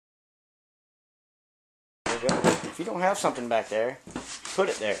you go. If you don't have something back there, put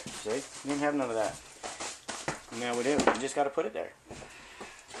it there. See? You didn't have none of that. Now we do. You just got to put it there.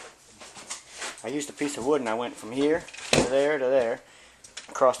 I used a piece of wood and I went from here to there,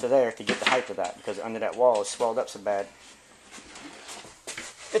 across to there to get the height of that, because under that wall is swelled up so bad.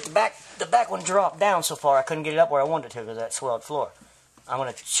 The back one dropped down so far I couldn't get it up where I wanted it to because of that swelled floor. I'm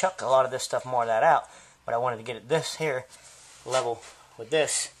going to chuck a lot of this stuff, more of that out, but I wanted to get it this here level with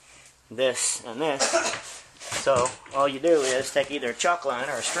this, and this. So all you do is take either a chalk line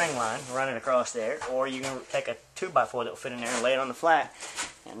or a string line, run it across there, or you can take a 2x4 that will fit in there and lay it on the flat,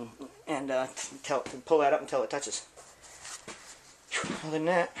 and pull that up until it touches. Other than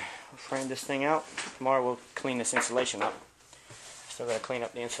that, we'll frame this thing out. Tomorrow we'll clean this insulation up. Still got to clean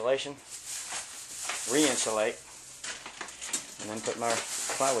up the insulation, re-insulate, and then put my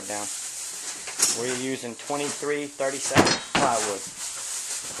plywood down. We're using 23/32 plywood.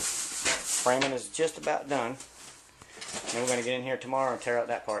 Framing is just about done. Then we're going to get in here tomorrow and tear out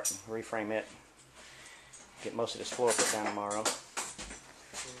that part and reframe it. Get most of this floor put down tomorrow.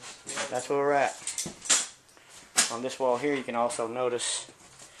 That's where we're at. On this wall here, you can also notice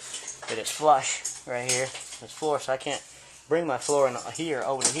that it's flush right here. This floor, so I can't bring my floor in here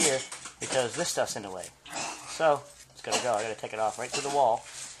over to here because this stuff's in the way. So it's got to go. I got to take it off right to the wall.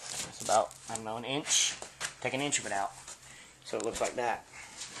 It's about, I don't know, an inch. Take an inch of it out, so it looks like that.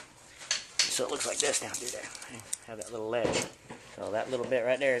 So it looks like this down through there. Have that little ledge. So that little bit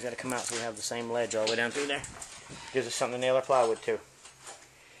right there has got to come out so we have the same ledge all the way down through there. Gives us something to nail our plywood to.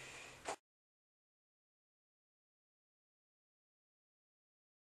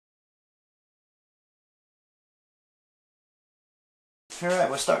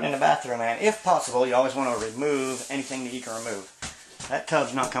 Alright, we're starting in the bathroom, and if possible, you always want to remove anything that you can remove. That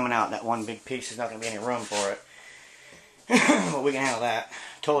tub's not coming out. That one big piece is not going to be any room for it. But we can handle that.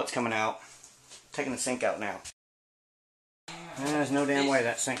 Toilet's coming out. Taking the sink out now. And there's no damn way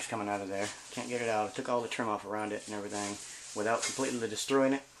that sink's coming out of there. Can't get it out. I took all the trim off around it and everything without completely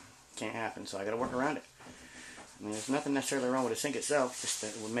destroying it. Can't happen, so I got to work around it. I mean, there's nothing necessarily wrong with the sink itself, just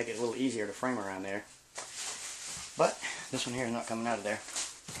that it would make it a little easier to frame around there. But this one here is not coming out of there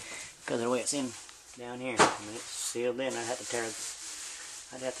because of the way it's in down here. I mean, it's sealed in. I'd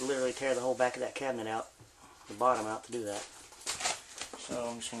have to literally tear the whole back of that cabinet out, the bottom out, to do that. So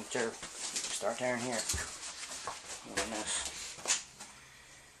I'm just going to start tearing here. What a mess.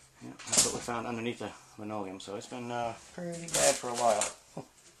 Yep, that's what we found underneath the linoleum, so it's been pretty bad for a while.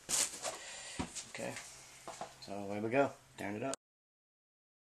 Okay, so away we go, tearing it up.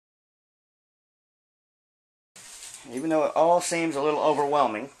 Even though it all seems a little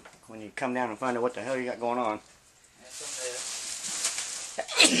overwhelming when you come down and find out what the hell you got going on.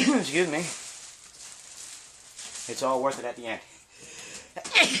 Excuse me. It's all worth it at the end.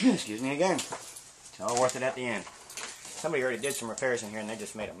 Excuse me again. It's all worth it at the end. Somebody already did some repairs in here and they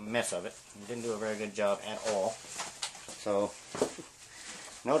just made a mess of it. And didn't do a very good job at all. So,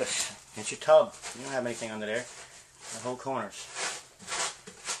 notice, it's your tub. You don't have anything under there. The whole corners.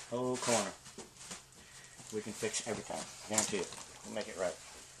 Whole corner. We can fix everything. Guarantee it. We'll make it right.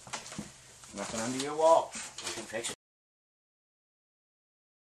 Nothing under your wall. We can fix it.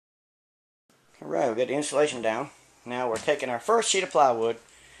 Alright, we've got the insulation down. Now we're taking our first sheet of plywood,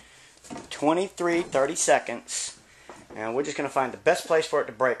 23/32, and we're just going to find the best place for it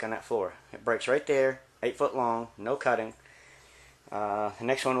to break on that floor. It breaks right there, 8 foot long, no cutting. The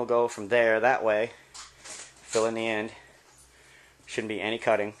next one will go from there that way, fill in the end. Shouldn't be any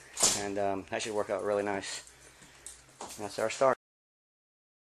cutting, and that should work out really nice. And that's our start.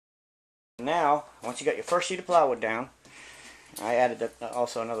 Now, once you got your first sheet of plywood down, I added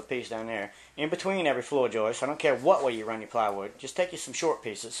also another piece down there. In between every floor joist, I don't care what way you run your plywood, just take you some short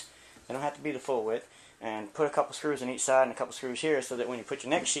pieces. They don't have to be the full width. And put a couple screws on each side and a couple screws here so that when you put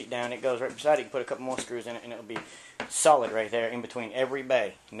your next sheet down, it goes right beside it. You can put a couple more screws in it and it'll be solid right there in between every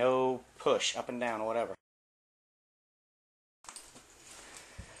bay. No push up and down or whatever.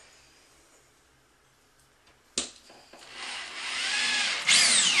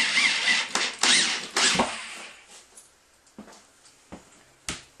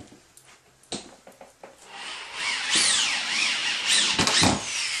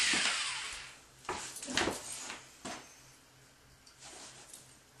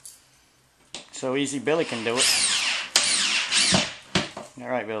 So easy Billy can do it.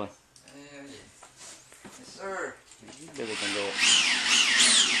 Alright, Billy. Yes, sir. Billy can do it.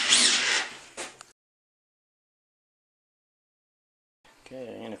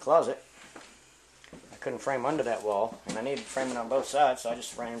 Okay, in the closet. I couldn't frame under that wall, and I needed framing on both sides, so I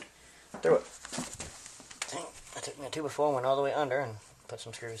just framed through it. I took my 2x4, went all the way under, and put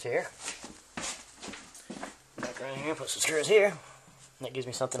some screws here. Go in here, put some screws here. That gives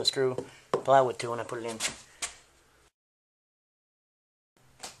me something to screw plywood to when I put it in.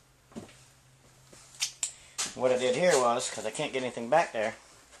 What I did here was, because I can't get anything back there,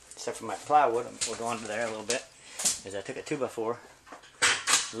 except for my plywood, we'll go under there a little bit, is I took a 2x4,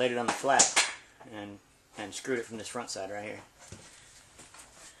 laid it on the flat, and screwed it from this front side right here.